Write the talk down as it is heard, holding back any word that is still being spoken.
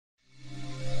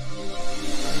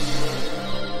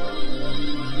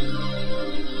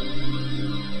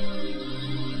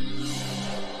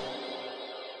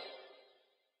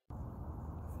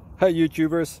Hey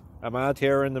YouTubers, I'm out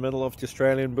here in the middle of the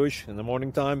Australian bush in the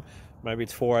morning time. Maybe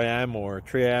it's 4 a.m. or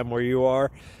 3 a.m. where you are.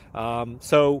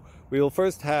 So we'll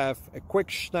first have a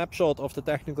quick snapshot of the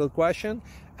technical question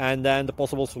and then the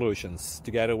possible solutions,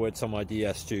 together with some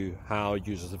ideas to how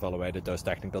users evaluated those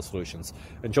technical solutions.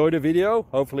 Enjoy the video,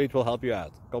 hopefully it will help you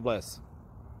out. God bless.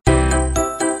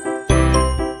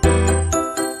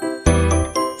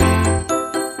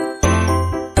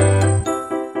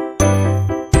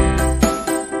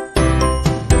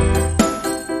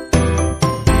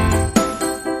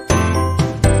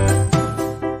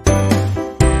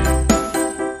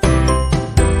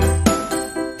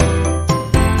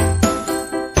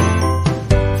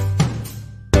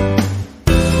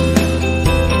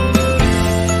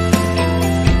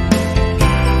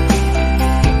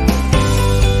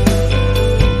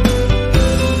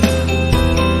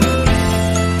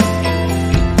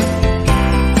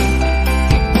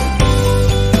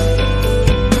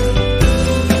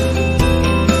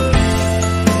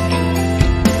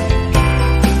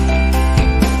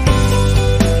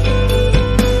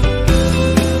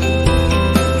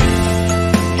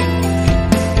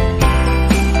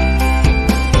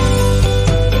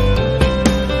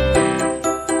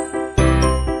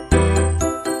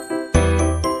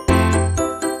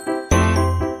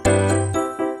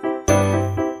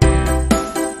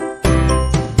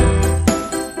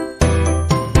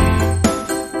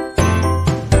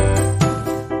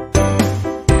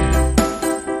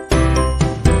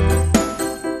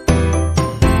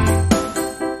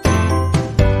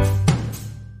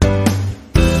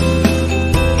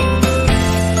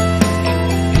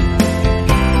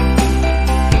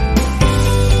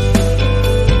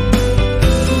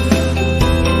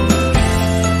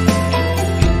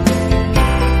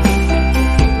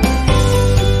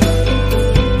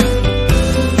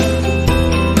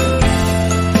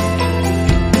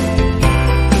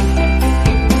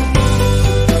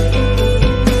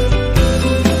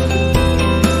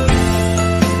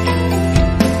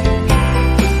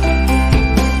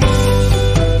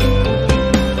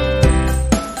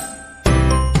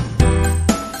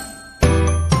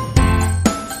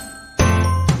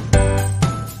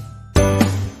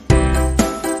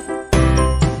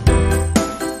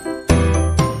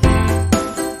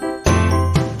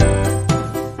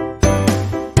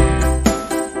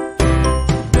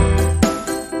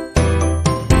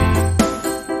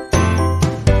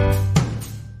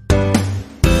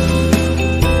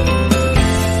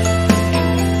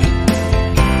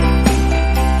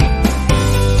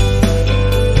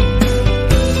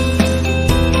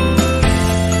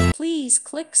 Please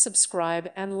click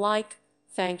subscribe and like.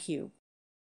 Thank you.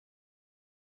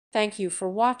 Thank you for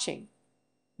watching.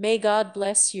 May God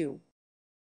bless you.